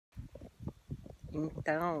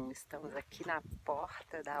Então, estamos aqui na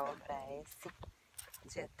porta da Obra S,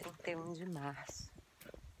 dia 31 de março.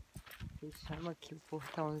 Fechamos aqui o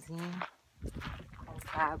portãozinho com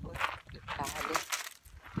tábua de palha.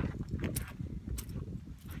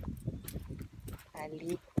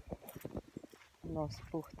 Ali, o nosso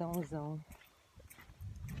portãozão.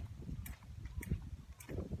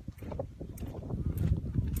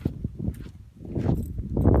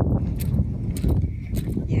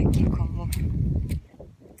 E aqui como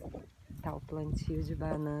tá o plantio de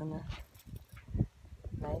banana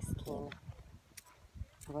na esquina.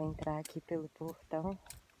 Vou entrar aqui pelo portão.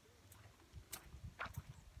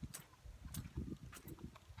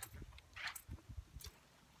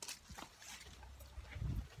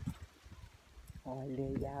 Olha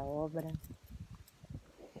aí a obra.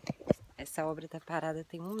 Essa obra tá parada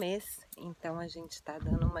tem um mês, então a gente tá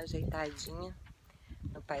dando uma ajeitadinha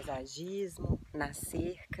no paisagismo, na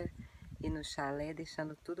cerca e no chalé,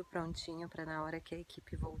 deixando tudo prontinho para na hora que a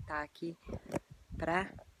equipe voltar aqui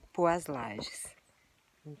para pôr as lajes.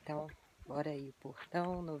 Então, bora aí, o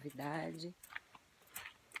portão, novidade.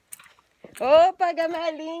 Opa,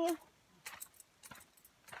 gamelinho!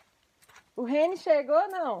 O Rene chegou,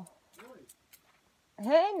 não? Oi.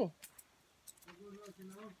 Rene? Não aqui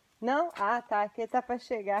não? Não? Ah, tá, aqui tá para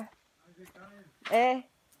chegar. Ajeitar ele?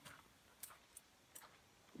 É.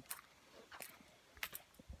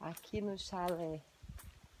 Aqui no chalé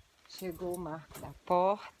chegou o marco da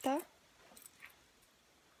porta.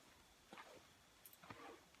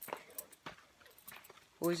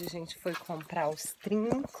 Hoje a gente foi comprar os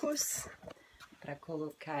trincos para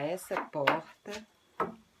colocar essa porta,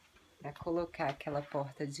 para colocar aquela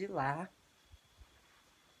porta de lá,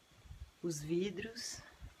 os vidros,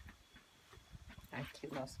 aqui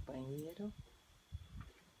o nosso banheiro.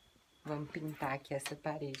 Vamos pintar aqui essa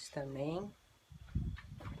parede também.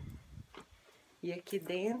 E aqui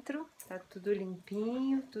dentro tá tudo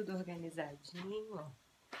limpinho, tudo organizadinho, ó.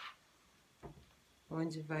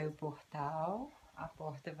 Onde vai o portal, a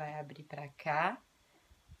porta vai abrir para cá,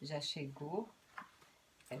 já chegou.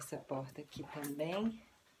 Essa porta aqui também.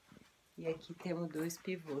 E aqui temos 2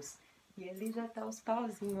 pivôs. E ali já tá os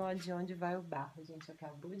pauzinhos, ó, de onde vai o barro. A gente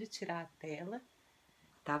acabou de tirar a tela,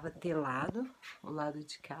 tava telado o lado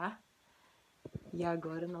de cá. E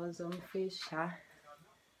agora nós vamos fechar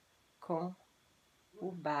com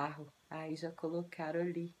o barro. Aí já colocaram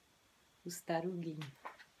ali os taruguinhos.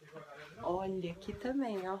 Olha aqui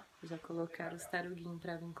também, ó. Já colocaram os taruguinhos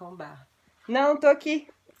pra vir com barro. Não, tô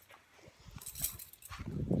aqui.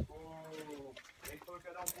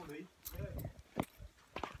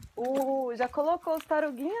 Já colocou os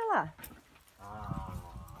taruguinhos lá.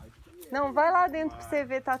 Não, vai lá dentro pra você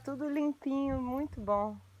ver, tá tudo limpinho, muito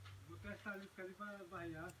bom. Vou testar ali, ficar ali pra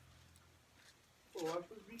barrear. Pô, acho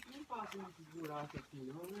que os bichos não passam nesses buracos aqui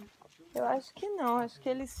não, né? Eu acho que não, acho que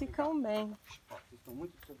eles ficam bem. Ó, vocês estão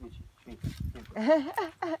muito sorvete.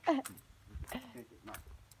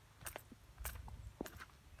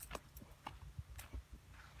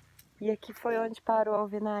 E aqui foi onde parou a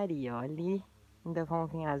alvenaria, ó. Ali ainda vão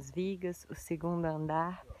vir as vigas, o segundo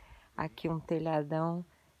andar. Aqui um telhadão,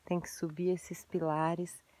 tem que subir esses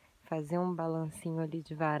pilares, fazer um balancinho ali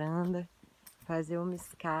de varanda, fazer uma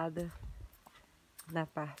escada na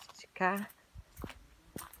parte de cá.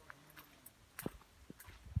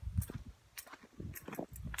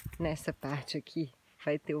 Nessa parte aqui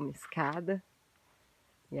vai ter uma escada.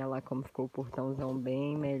 E olha lá como ficou o portãozão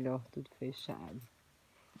bem melhor, tudo fechado.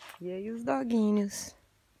 E aí os doguinhos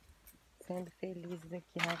sendo felizes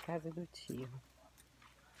aqui na casa do tio.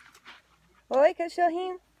 Oi,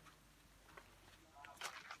 cachorrinho!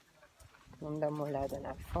 Vamos dar uma olhada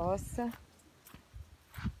na fossa.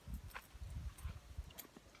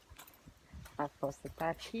 A fossa tá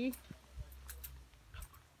aqui.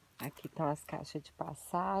 Aqui estão as caixas de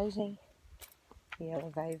passagem. E ela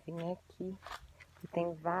vai vir aqui. E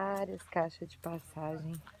tem várias caixas de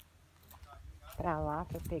passagem pra lá,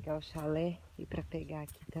 pra pegar o chalé e pra pegar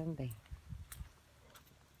aqui também.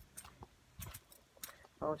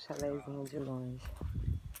 Olha o chalézinho de longe.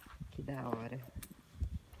 Que da hora.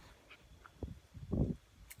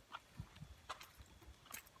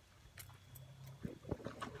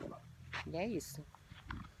 E é isso.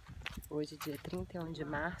 Hoje, dia 31 de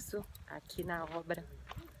março, aqui na Obra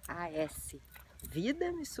AS.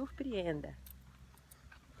 Vida me surpreenda.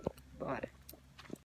 Bora.